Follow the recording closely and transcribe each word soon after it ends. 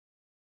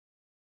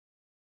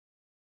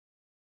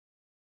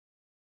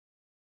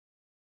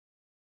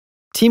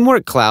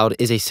Teamwork Cloud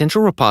is a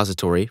central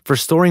repository for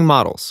storing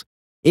models.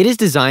 It is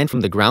designed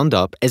from the ground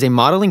up as a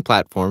modeling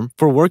platform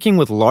for working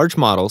with large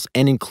models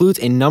and includes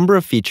a number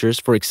of features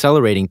for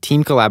accelerating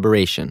team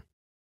collaboration.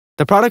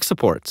 The product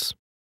supports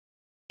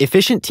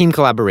efficient team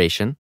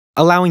collaboration,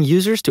 allowing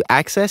users to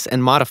access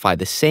and modify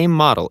the same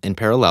model in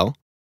parallel,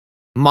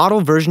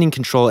 model versioning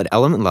control at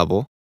element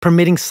level,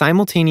 permitting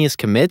simultaneous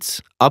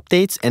commits,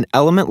 updates, and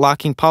element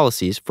locking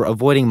policies for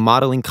avoiding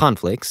modeling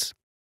conflicts,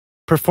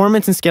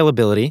 performance and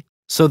scalability,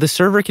 so the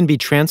server can be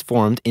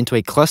transformed into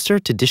a cluster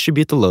to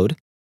distribute the load,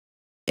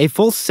 a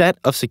full set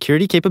of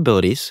security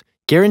capabilities,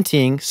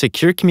 guaranteeing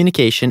secure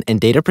communication and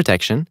data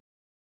protection,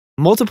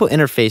 multiple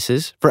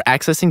interfaces for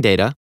accessing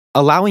data,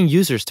 allowing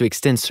users to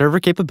extend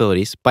server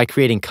capabilities by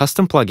creating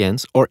custom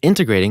plugins or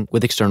integrating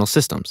with external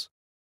systems.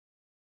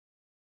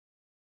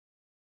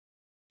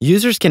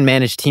 Users can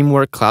manage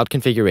Teamwork Cloud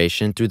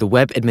configuration through the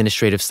web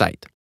administrative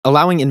site,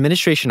 allowing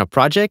administration of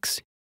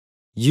projects,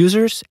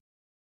 users,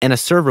 and a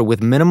server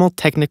with minimal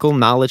technical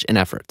knowledge and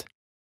effort.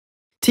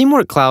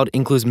 Teamwork Cloud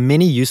includes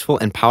many useful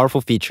and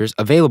powerful features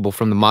available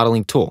from the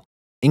modeling tool,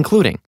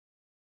 including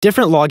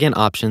different login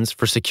options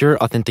for secure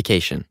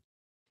authentication,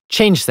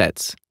 change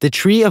sets, the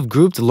tree of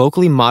grouped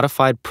locally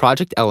modified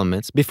project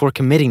elements before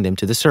committing them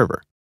to the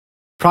server,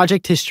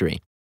 project history,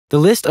 the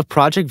list of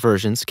project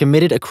versions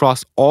committed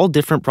across all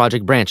different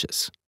project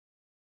branches,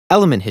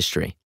 element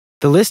history,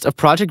 the list of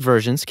project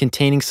versions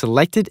containing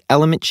selected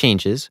element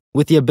changes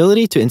with the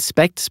ability to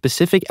inspect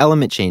specific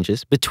element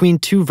changes between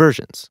two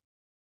versions,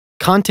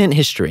 content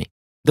history,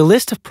 the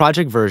list of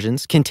project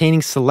versions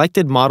containing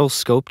selected model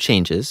scope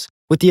changes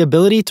with the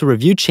ability to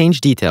review change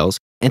details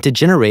and to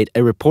generate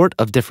a report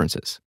of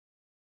differences.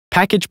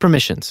 Package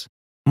permissions,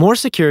 more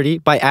security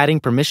by adding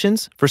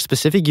permissions for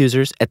specific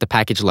users at the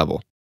package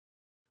level.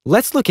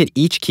 Let's look at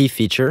each key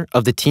feature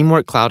of the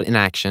Teamwork Cloud in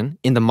action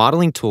in the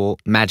modeling tool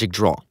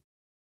MagicDraw.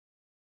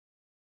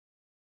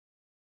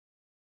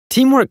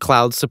 Teamwork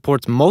Cloud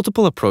supports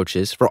multiple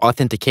approaches for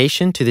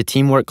authentication to the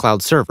Teamwork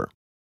Cloud server.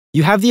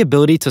 You have the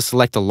ability to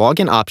select a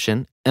login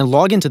option and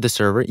log into the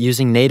server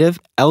using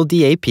native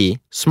LDAP,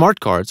 smart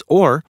cards,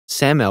 or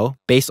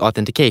SAML-based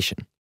authentication.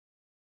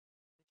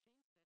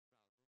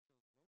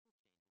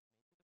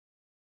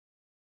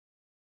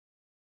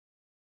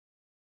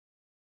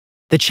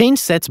 The Change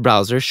Sets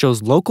browser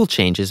shows local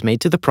changes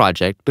made to the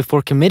project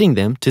before committing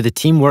them to the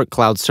Teamwork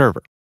Cloud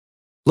server.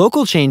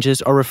 Local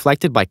changes are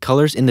reflected by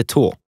colors in the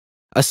tool.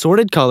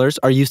 Assorted colors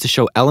are used to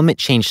show element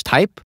change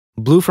type,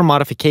 blue for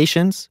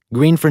modifications,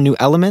 green for new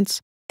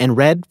elements, and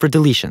red for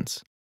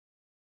deletions.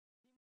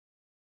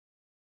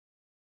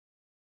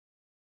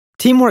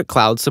 Teamwork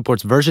Cloud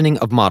supports versioning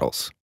of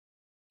models.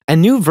 A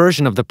new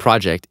version of the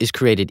project is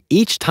created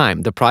each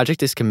time the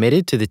project is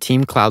committed to the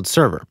Team Cloud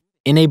server,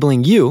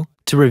 enabling you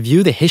to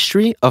review the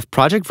history of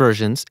project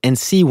versions and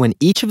see when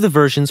each of the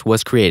versions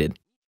was created.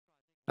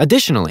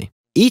 Additionally,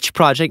 each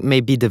project may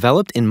be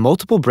developed in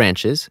multiple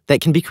branches that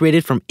can be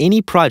created from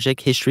any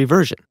project history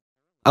version,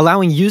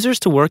 allowing users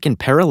to work in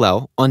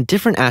parallel on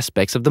different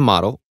aspects of the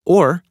model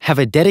or have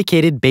a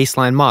dedicated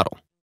baseline model.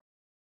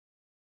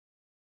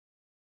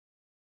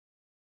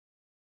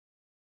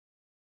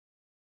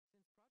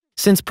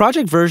 Since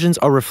project versions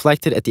are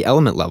reflected at the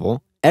element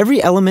level,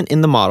 every element in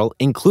the model,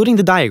 including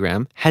the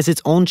diagram, has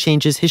its own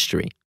changes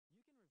history.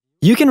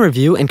 You can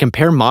review and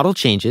compare model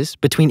changes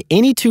between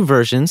any two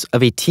versions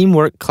of a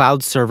Teamwork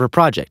Cloud server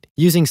project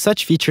using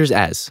such features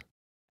as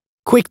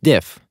Quick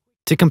Diff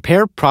to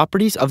compare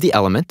properties of the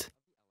element,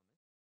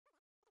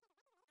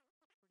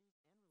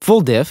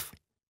 Full Diff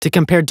to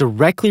compare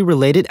directly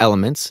related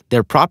elements,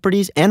 their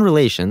properties and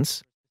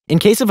relations. In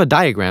case of a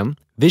diagram,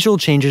 visual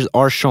changes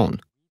are shown.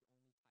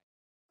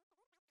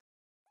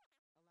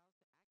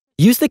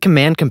 Use the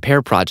command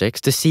Compare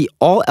Projects to see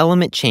all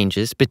element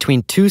changes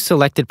between two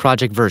selected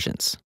project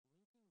versions.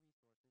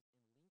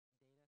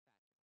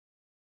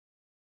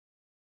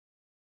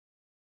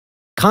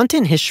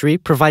 Content history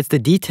provides the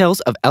details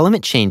of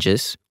element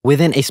changes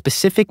within a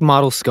specific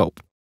model scope.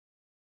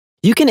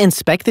 You can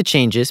inspect the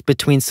changes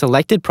between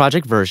selected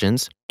project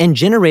versions and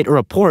generate a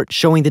report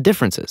showing the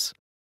differences.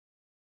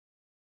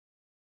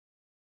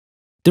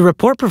 The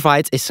report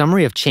provides a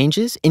summary of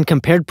changes in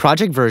compared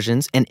project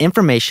versions and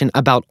information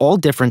about all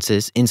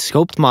differences in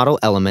scoped model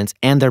elements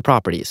and their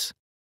properties.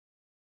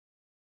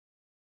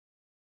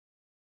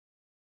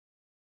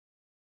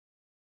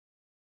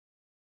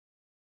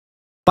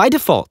 By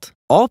default,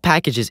 all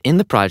packages in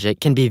the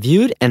project can be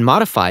viewed and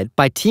modified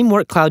by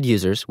Teamwork Cloud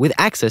users with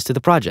access to the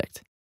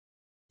project.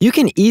 You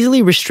can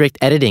easily restrict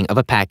editing of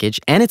a package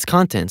and its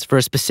contents for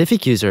a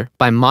specific user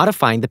by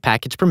modifying the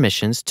package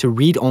permissions to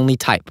read-only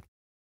type.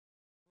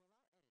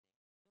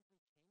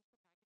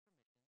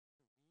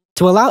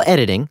 To allow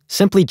editing,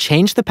 simply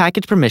change the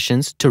package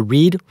permissions to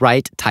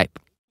read-write type.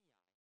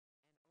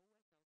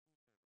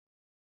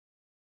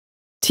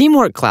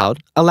 Teamwork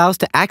Cloud allows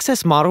to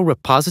access model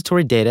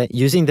repository data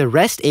using the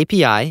REST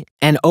API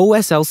and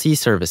OSLC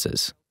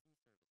services.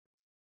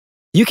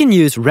 You can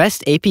use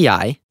REST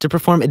API to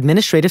perform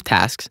administrative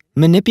tasks,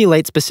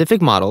 manipulate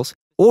specific models,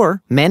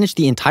 or manage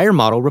the entire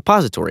model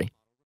repository.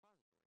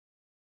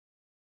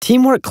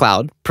 Teamwork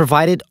Cloud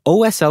provided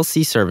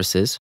OSLC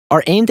services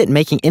are aimed at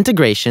making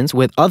integrations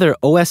with other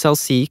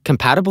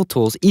OSLC-compatible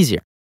tools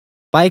easier.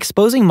 By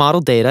exposing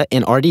model data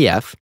in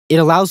RDF, it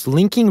allows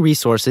linking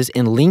resources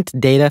in linked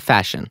data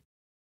fashion.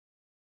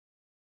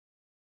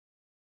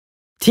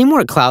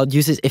 Teamwork Cloud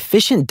uses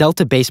efficient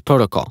Delta-based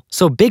protocol,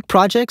 so big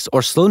projects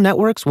or slow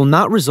networks will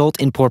not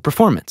result in poor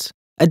performance.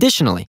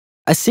 Additionally,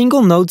 a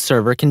single node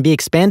server can be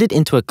expanded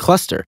into a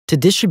cluster to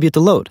distribute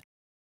the load.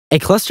 A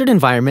clustered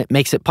environment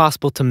makes it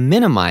possible to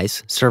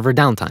minimize server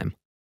downtime.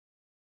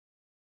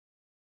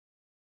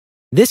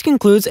 This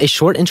concludes a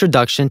short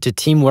introduction to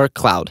Teamwork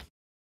Cloud.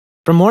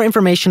 For more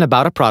information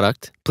about a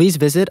product, please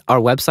visit our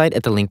website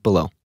at the link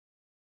below.